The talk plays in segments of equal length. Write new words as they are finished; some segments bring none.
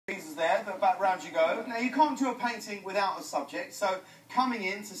round you go. Now, you can't do a painting without a subject, so coming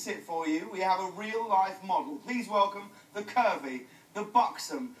in to sit for you, we have a real-life model. Please welcome the curvy, the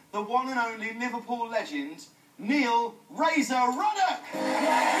buxom, the one and only Liverpool legend, Neil Ruddock.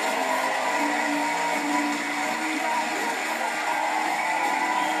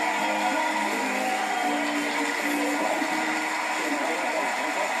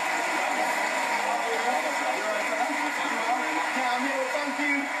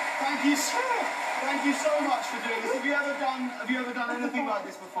 Thank you so much for doing this. Have you ever done anything like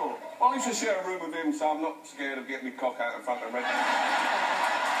this before? Well, I used to share a room with him, so I'm not scared of getting my cock out in front of Red.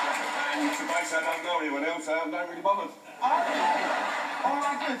 And to base I don't know anyone else, so I'm not really bothered. Okay. All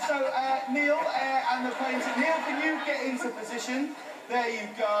right, good. So, Neil and the painter. Neil, can you get into position? There you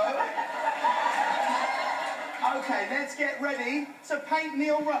go. Okay, let's get ready to paint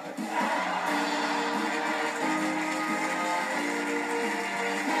Neil Ruddock.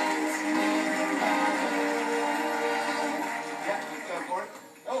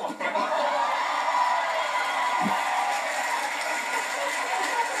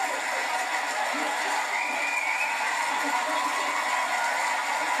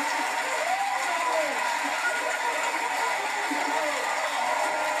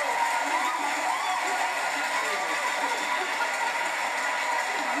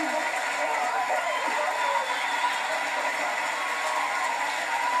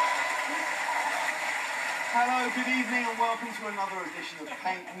 Hello, good evening and welcome to another edition of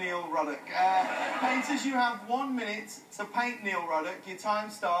Paint Neil Ruddock. Painters, you have 1 minute to paint Neil Ruddock. Your time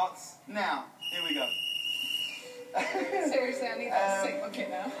starts now. Here we go. Seriously, I need that sick bucket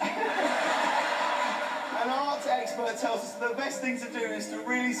now. An art expert tells us the best thing to do is to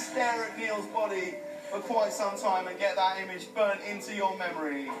really stare at Neil's body for quite some time and get that image burnt into your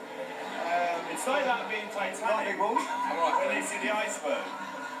memory. It's like that being Titanic. When they see the iceberg.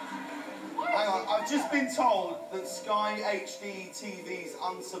 Hang on, I've just been told that Sky HD TV's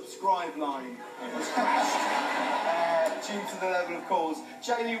unsubscribe line was crashed due to the level of calls.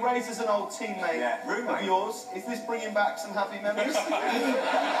 Jamie, Ray's is an old teammate of yours. Is this bringing back some happy memories?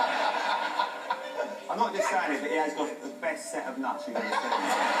 I'm not just saying it, but he has got the best set of nuts you've ever seen.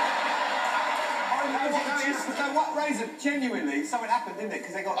 What, Razor, genuinely, something happened, didn't it?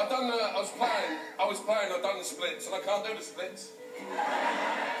 Because they got... I was playing, I'd done the splits, and I can't do the splits.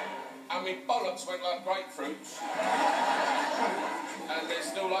 And my bollocks went like grapefruits. And they're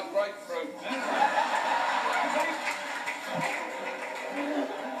still like grapefruit.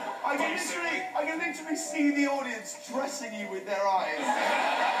 I can literally see the audience dressing you with their eyes. I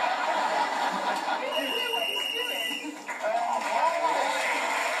don't know what he's doing.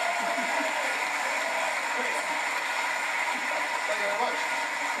 Thank you very much.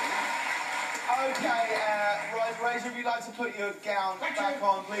 Okay, Razor, if you'd like to put your gown back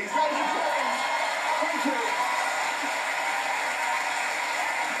on, please. Ladies and gentlemen, thank you.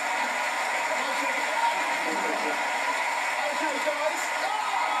 Okay, guys.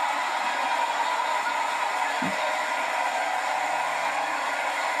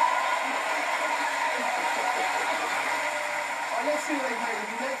 Let's see what they made of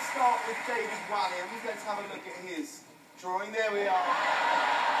you. Let's start with David Walliams. Let's have a look at his drawing. There we are.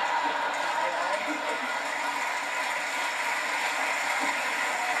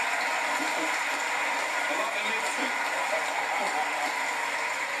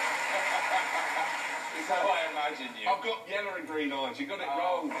 How I imagine you. I've got yellow and green eyes. You got it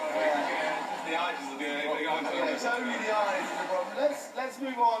wrong. Just the eyes is the Yeah, it's only the eyes is the problem. Let's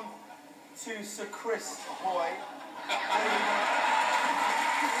move on to Sir Chris Hoy.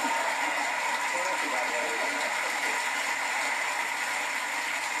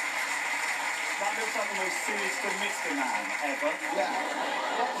 That looks like the most sinister Mr. Man ever. Yeah.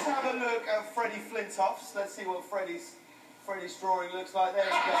 Let's have a look at Freddie Flintoff's. Let's see what Freddie's drawing looks like. There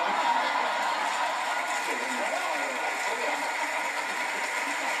you go.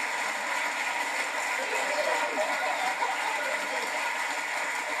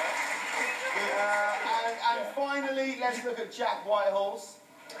 And finally, let's look at Jack Whitehall's.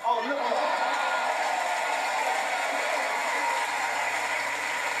 Oh, look at that.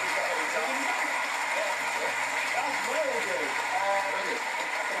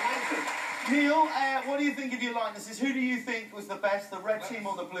 Neil, what do you think of your likenesses? Who do you think was the best, the red team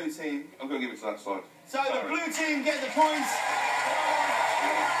or the blue team? I'm going to give it to that side. So the blue team get the points.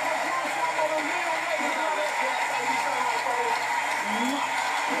 Thank you so much,